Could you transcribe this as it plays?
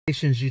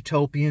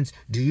Utopians,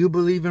 do you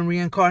believe in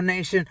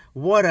reincarnation?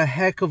 What a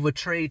heck of a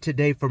trade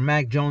today for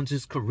Mac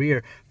Jones's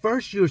career.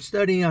 First, you're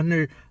studying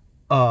under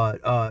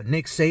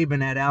Nick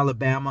Saban at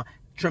Alabama.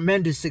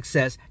 Tremendous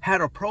success.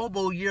 Had a Pro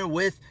Bowl year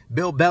with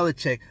Bill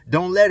Belichick.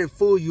 Don't let it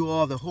fool you,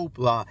 all the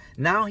hoopla.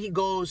 Now he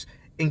goes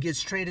and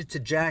gets traded to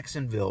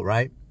Jacksonville,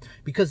 right?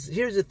 Because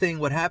here's the thing,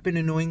 what happened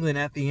in New England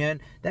at the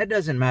end, that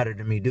doesn't matter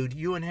to me, dude.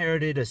 You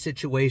inherited a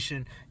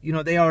situation. You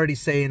know, they already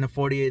say in the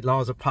 48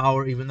 laws of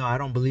power, even though I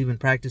don't believe in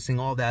practicing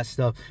all that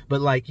stuff,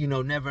 but like, you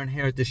know, never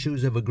inherit the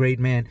shoes of a great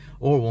man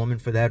or woman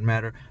for that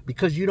matter,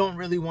 because you don't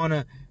really want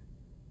to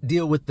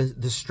deal with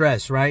the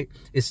stress, right?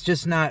 It's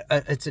just not,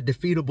 it's a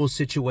defeatable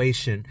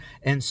situation.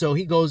 And so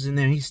he goes in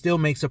there, he still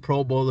makes a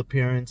Pro Bowl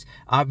appearance.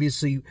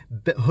 Obviously,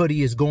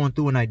 Hoodie is going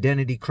through an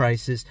identity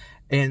crisis.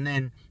 And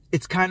then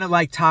it's kind of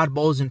like Todd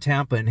Bowles in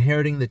Tampa,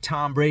 inheriting the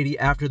Tom Brady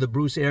after the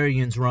Bruce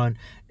Arians run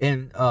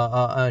and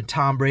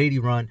Tom Brady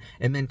run.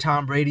 And then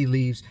Tom Brady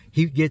leaves.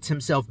 He gets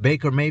himself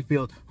Baker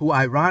Mayfield, who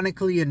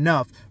ironically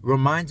enough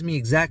reminds me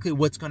exactly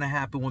what's going to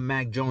happen with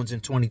Mac Jones in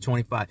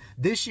 2025.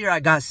 This year I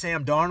got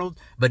Sam Darnold,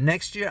 but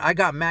next year I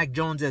got Mac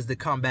Jones as the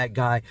comeback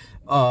guy,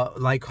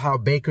 like how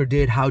Baker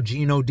did, how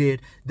Geno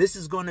did. This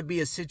is going to be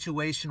a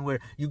situation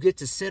where you get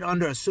to sit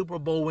under a Super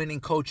Bowl winning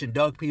coach in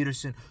Doug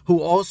Pederson,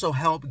 who also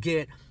helped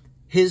get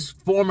his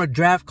former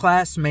draft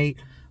classmate,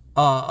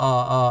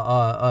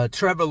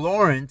 Trevor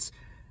Lawrence,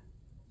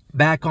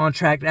 back on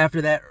track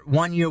after that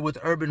 1 year with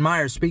Urban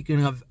Meyer.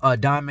 Speaking of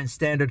Diamond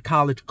Standard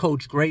College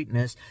coach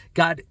greatness,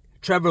 got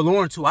Trevor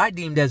Lawrence, who I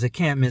deemed as a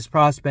can't-miss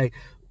prospect,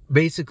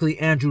 basically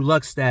Andrew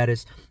Luck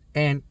status.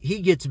 And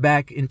he gets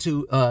back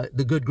into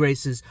the good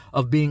graces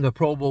of being a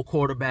Pro Bowl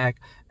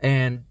quarterback.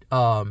 And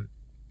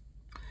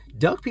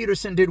Doug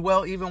Pederson did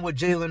well even with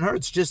Jalen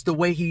Hurts. Just the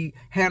way he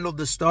handled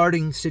the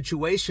starting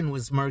situation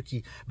was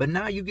murky. But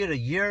now you get a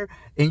year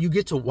and you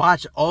get to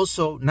watch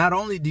also, not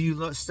only do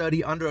you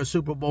study under a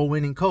Super Bowl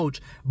winning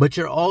coach, but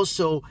you're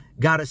also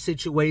got a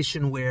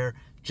situation where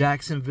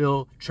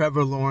Jacksonville,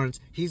 Trevor Lawrence,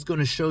 he's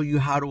going to show you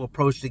how to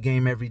approach the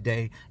game every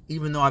day.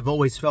 Even though I've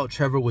always felt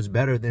Trevor was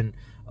better than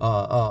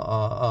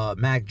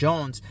Mac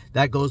Jones,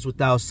 that goes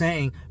without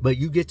saying, but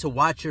you get to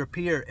watch your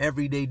peer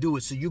every day do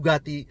it. So you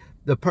got the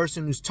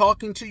person who's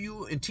talking to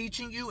you and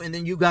teaching you, and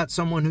then you got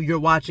someone who you're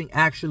watching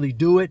actually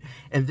do it.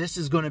 And this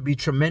is going to be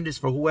tremendous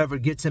for whoever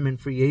gets him in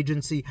free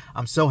agency.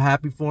 I'm so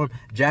happy for him.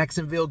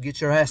 Jacksonville,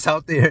 get your ass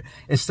out there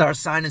and start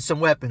signing some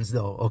weapons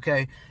though,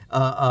 okay?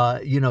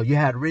 You know, you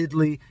had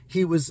Ridley.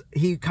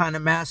 He kind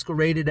of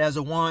masqueraded as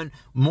a 1,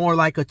 more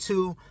like a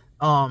 2.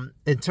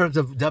 In terms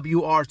of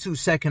WR2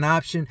 second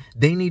option,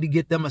 they need to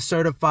get them a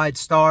certified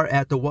star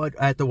at the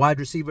wide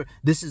receiver.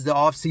 This is the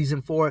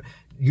offseason for it.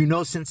 You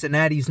know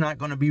Cincinnati's not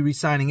going to be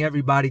re-signing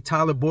everybody.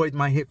 Tyler Boyd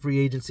might hit free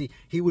agency.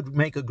 He would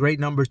make a great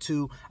number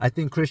 2. I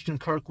think Christian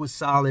Kirk was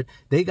solid.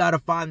 They got to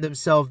find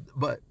themselves,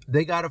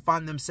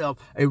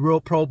 a real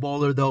Pro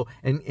Bowler though,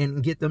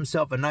 and get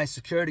themselves a nice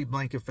security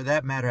blanket for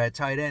that matter at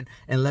tight end.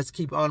 And let's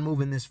keep on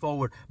moving this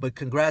forward. But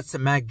congrats to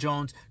Mac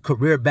Jones,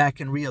 career back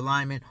in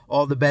realignment.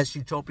 All the best,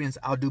 Utopians.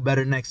 I'll do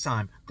better next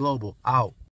time. Global out.